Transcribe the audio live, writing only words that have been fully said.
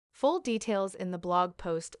Full details in the blog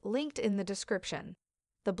post linked in the description.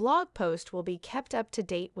 The blog post will be kept up to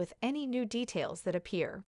date with any new details that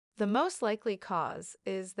appear. The most likely cause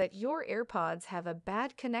is that your AirPods have a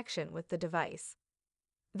bad connection with the device.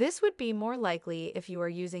 This would be more likely if you are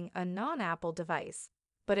using a non-Apple device,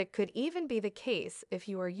 but it could even be the case if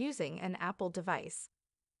you are using an Apple device.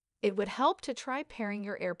 It would help to try pairing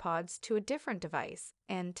your AirPods to a different device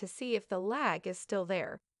and to see if the lag is still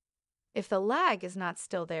there. If the lag is not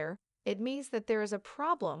still there, it means that there is a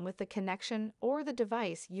problem with the connection or the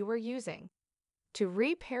device you are using. To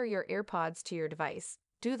repair your AirPods to your device,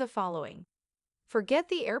 do the following. Forget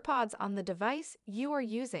the AirPods on the device you are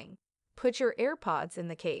using. Put your AirPods in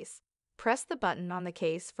the case. Press the button on the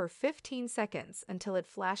case for 15 seconds until it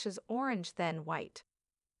flashes orange, then white.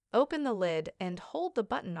 Open the lid and hold the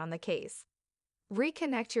button on the case.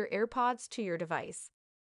 Reconnect your AirPods to your device.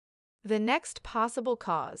 The next possible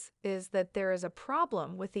cause is that there is a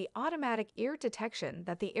problem with the automatic ear detection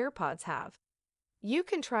that the AirPods have. You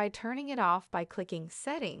can try turning it off by clicking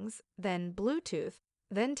Settings, then Bluetooth,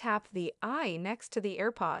 then tap the I next to the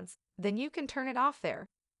AirPods, then you can turn it off there.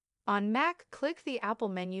 On Mac, click the Apple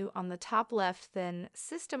menu on the top left, then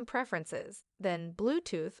System Preferences, then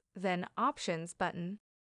Bluetooth, then Options button.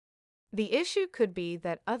 The issue could be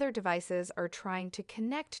that other devices are trying to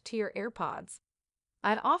connect to your AirPods.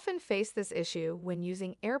 I'd often face this issue when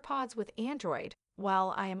using AirPods with Android,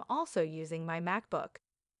 while I am also using my MacBook.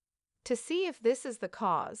 To see if this is the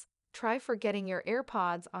cause, try forgetting your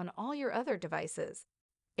AirPods on all your other devices.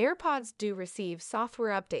 AirPods do receive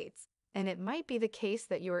software updates, and it might be the case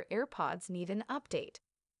that your AirPods need an update.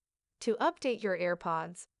 To update your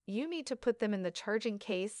AirPods, you need to put them in the charging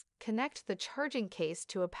case, connect the charging case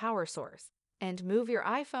to a power source, and move your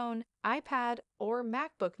iPhone, iPad, or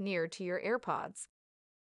MacBook near to your AirPods.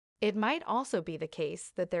 It might also be the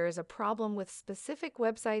case that there is a problem with specific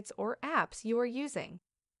websites or apps you are using.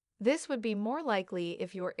 This would be more likely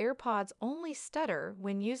if your AirPods only stutter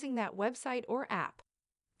when using that website or app.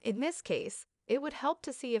 In this case, it would help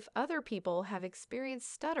to see if other people have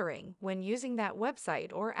experienced stuttering when using that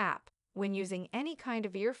website or app when using any kind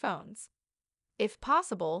of earphones. If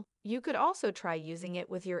possible, you could also try using it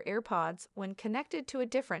with your AirPods when connected to a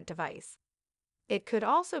different device. It could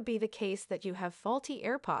also be the case that you have faulty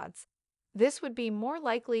AirPods. This would be more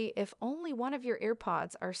likely if only one of your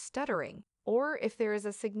AirPods are stuttering, or if there is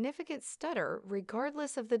a significant stutter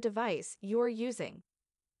regardless of the device you are using.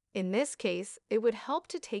 In this case, it would help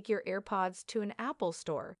to take your AirPods to an Apple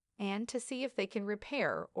store and to see if they can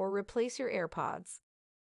repair or replace your AirPods.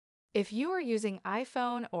 If you are using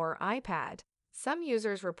iPhone or iPad, some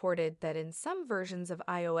users reported that in some versions of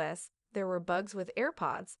iOS, there were bugs with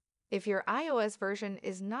AirPods. If your iOS version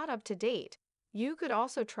is not up to date, you could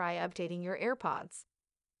also try updating your AirPods.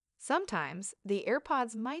 Sometimes, the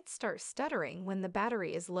AirPods might start stuttering when the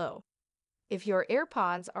battery is low. If your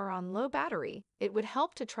AirPods are on low battery, it would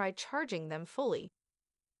help to try charging them fully.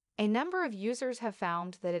 A number of users have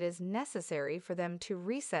found that it is necessary for them to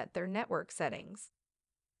reset their network settings.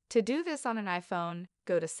 To do this on an iPhone,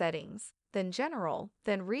 go to Settings, then General,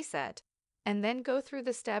 then Reset, and then go through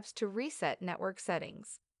the steps to reset network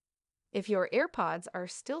settings. If your AirPods are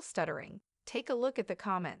still stuttering, take a look at the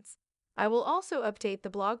comments. I will also update the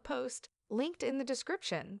blog post linked in the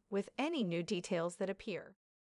description with any new details that appear.